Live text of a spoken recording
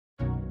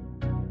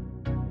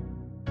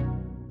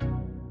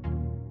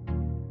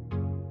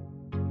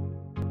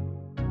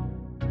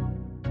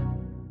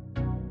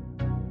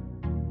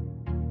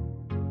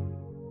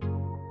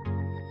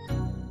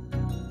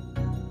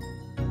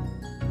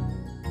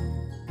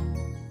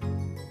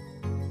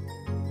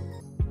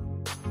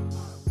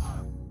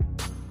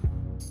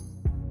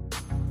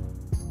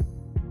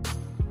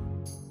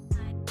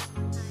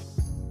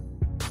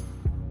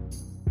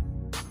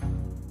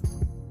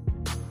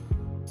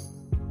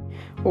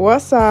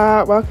What's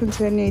up? Welcome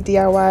to a new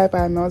DIY by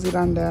Millsy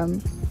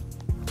London.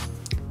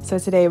 So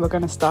today we're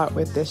going to start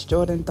with this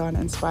Jordan Dunn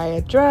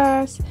inspired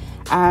dress,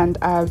 and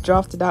I've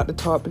drafted out the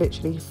top,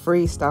 literally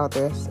freestyled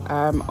this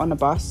on a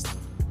bust,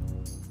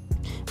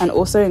 and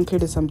also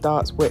included some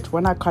darts, which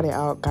when I cut it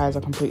out, guys, I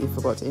completely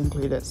forgot to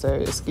include it, so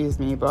excuse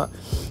me. But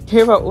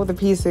here are all the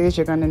pieces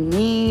you're going to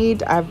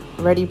need. I've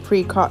already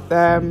pre-cut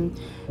them.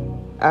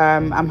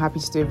 I'm happy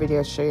to do a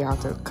video to show you how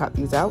to cut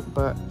these out,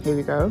 but here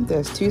we go.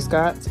 There's two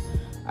skirts,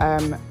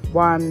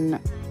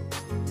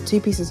 two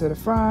pieces for the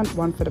front,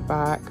 one for the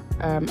back,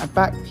 a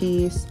back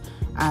piece,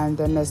 and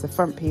then there's the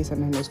front piece,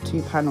 and then there's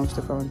two panels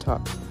to go on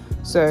top.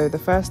 So the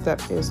first step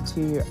is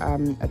to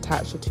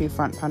attach the two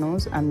front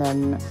panels, and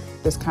then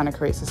this kind of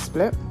creates a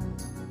split.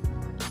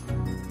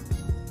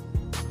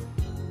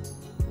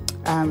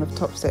 And we've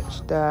top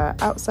stitched the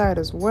outside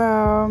as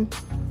well.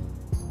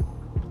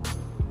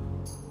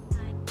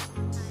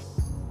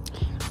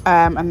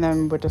 And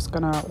then we're just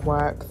gonna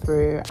work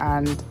through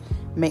and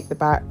make the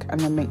back and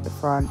then make the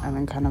front and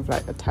then kind of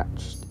like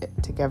attach it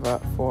together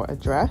for a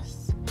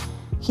dress.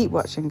 Keep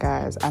watching,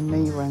 guys. I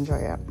know you will enjoy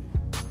it.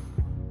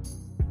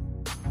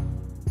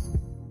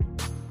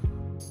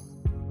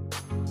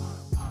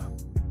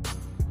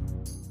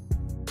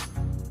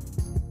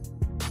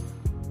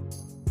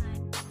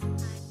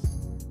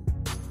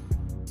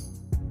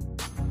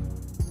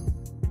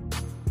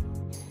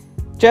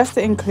 Just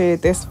to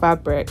include, this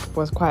fabric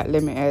was quite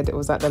limited. It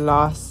was at the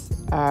last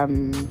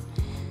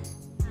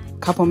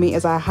couple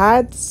meters I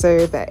had,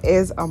 so there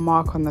is a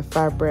mark on the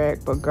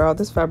fabric, but girl,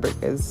 this fabric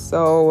is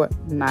so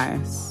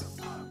nice,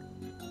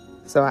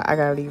 so I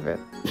gotta leave it.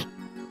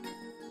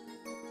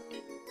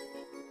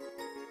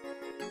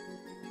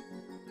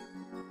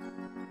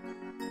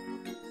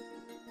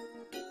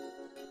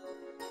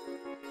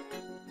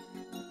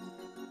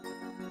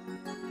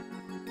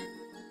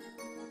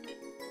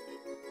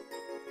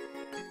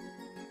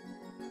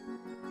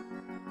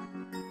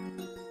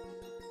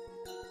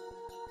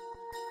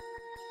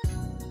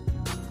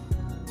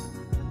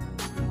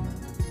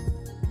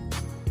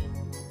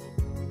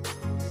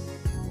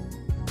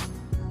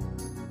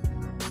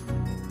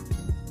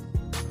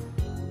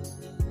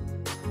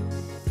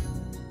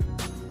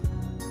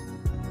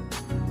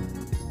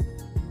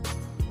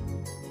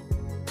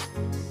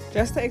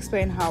 Just to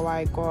explain how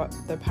I got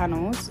the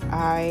panels,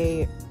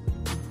 I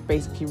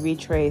basically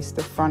retraced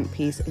the front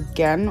piece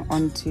again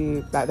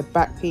onto like the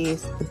back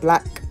piece, the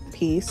black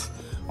piece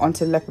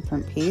onto the leopard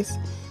print piece.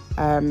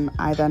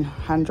 I then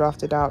hand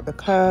drafted out the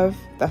curve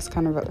that's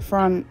kind of at the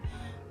front,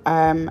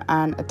 and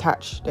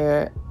attached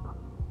it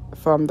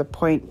from the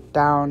point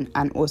down,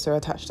 and also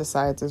attached the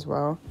sides as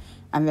well,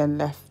 and then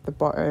left the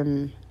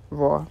bottom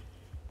raw.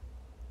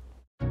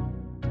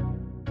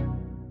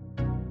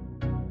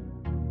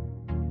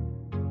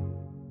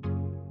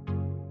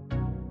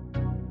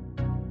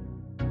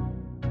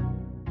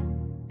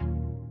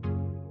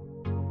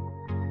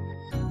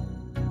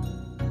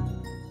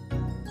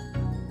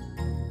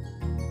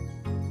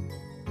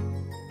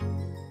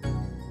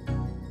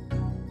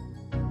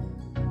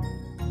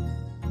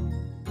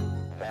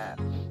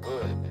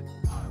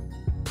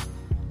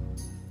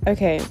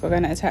 Okay, we're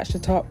going to attach the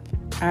top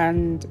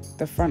and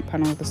the front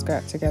panel of the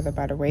skirt together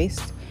by the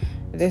waist.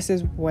 This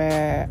is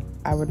where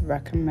I would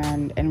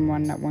recommend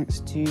anyone that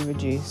wants to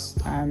reduce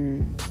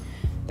the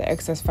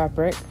excess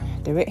fabric,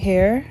 do it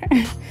here.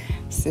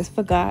 Sis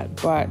forgot,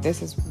 but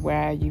this is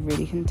where you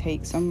really can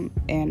take some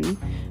in.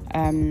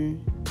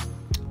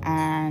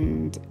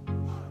 And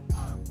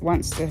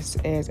once this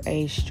is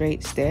a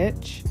straight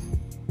stitch,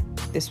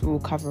 this will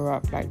cover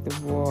up like the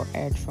raw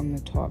edge from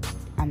the top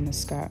and the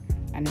skirt,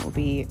 and it will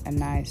be a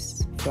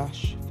nice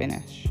flush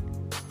finish.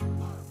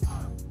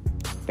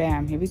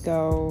 Bam, here we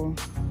go.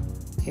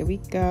 Here we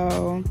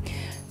go.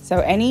 So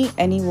any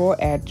raw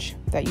edge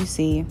that you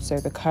see, so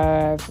the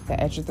curve, the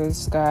edge of the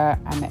skirt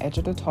and the edge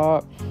of the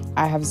top,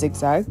 I have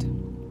zigzagged.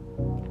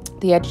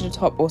 The edge of the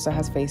top also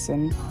has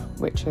facing,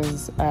 which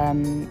is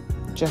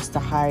just to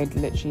hide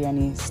literally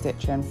any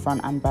stitching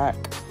front and back.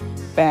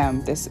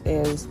 Bam, this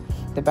is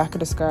the back of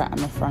the skirt and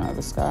the front of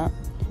the skirt.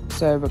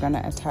 So we're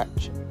gonna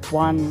attach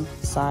one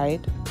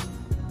side.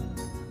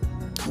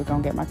 We're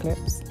gonna get my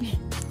clips.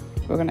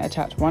 We're gonna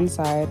attach one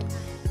side,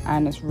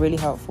 and it's really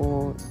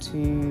helpful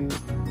to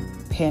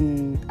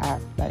pin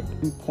at like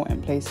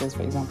important places,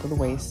 for example the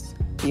waist,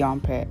 the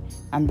armpit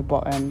and the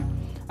bottom,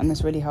 and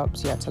this really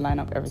helps you to line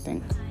up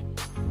everything.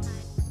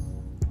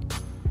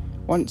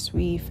 Once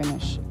we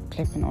finish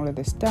clipping all of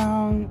this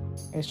down,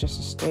 it's just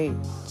a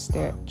straight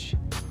stitch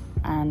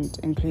and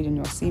including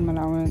your seam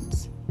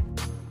allowance.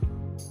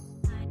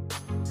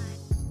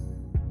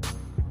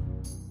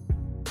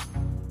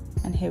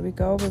 And here we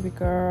go, baby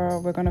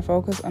girl. We're gonna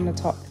focus on the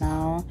top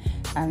now,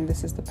 and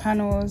this is the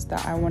panels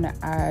that I want to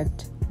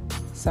add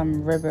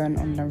some ribbon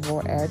on the raw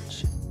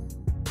edge.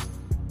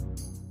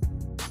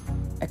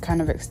 I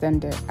kind of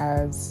extend it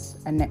as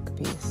a neck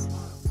piece.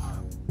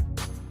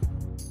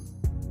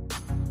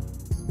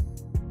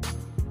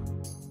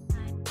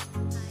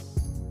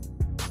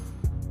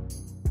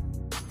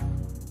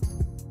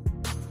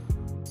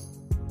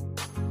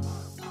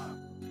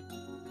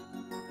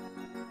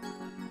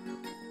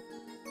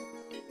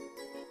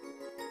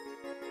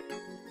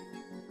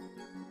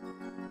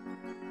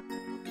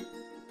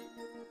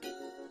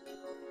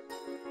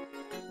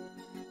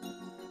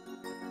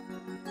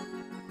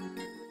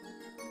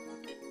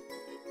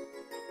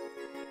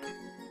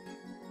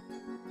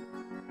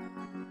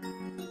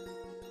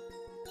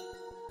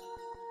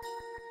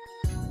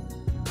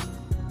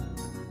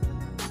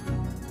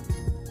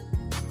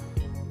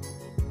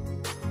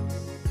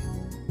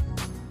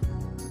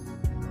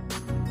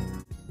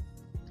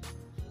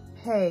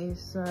 Okay,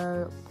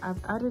 so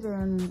I've added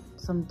in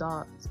some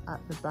darts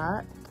at the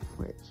back,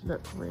 which look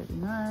really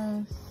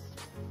nice.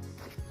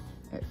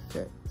 It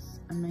fits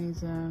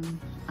amazing,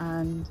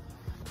 and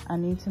I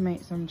need to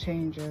make some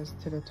changes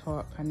to the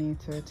top. I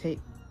need to take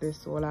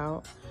this all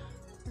out,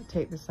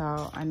 take this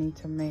out. I need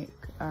to make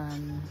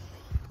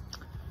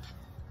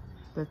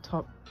the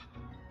top,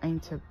 I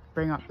need to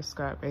bring up the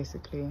skirt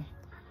basically,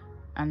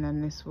 and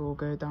then this will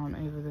go down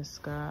over the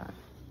skirt.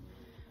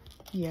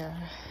 Yeah,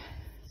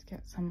 let's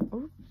get some.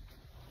 Oh,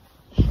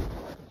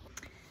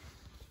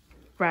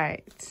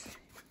 right,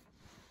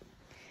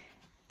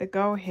 the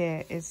goal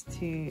here is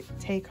to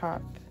take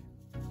up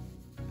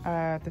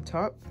the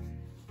top,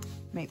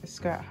 make the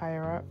skirt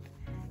higher up,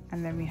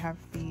 and then we have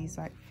these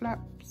like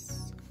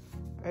flaps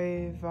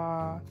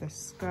over the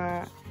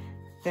skirt,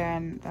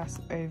 then that's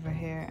over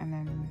here, and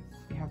then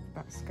we have the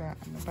back skirt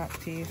and the back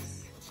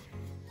piece.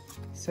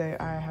 So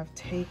I have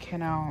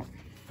taken out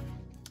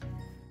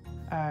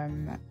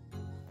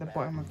the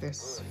bottom of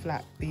this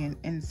flap being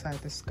inside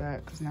the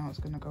skirt, because now it's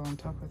going to go on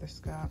top of the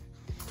skirt,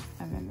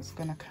 and then it's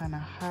going to kind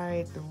of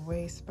hide the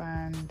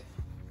waistband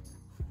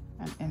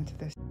and into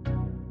this.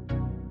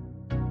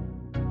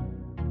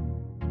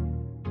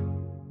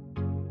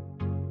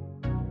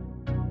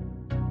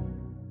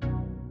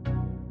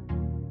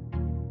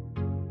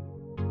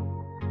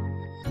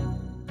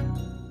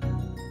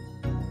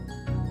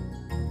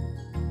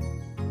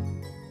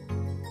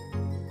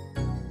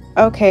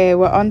 Okay,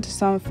 we're on to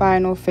some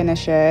final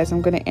finishes.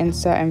 I'm going to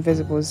insert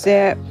invisible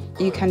zip.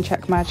 You can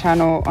check my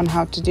channel on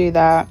how to do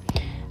that.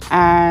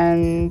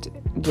 And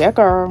yeah,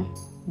 girl,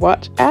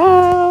 watch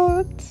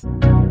out.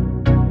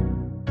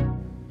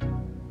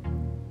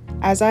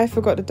 As I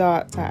forgot the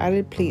darts, I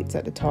added pleats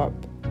at the top,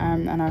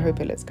 and I hope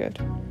it looks good.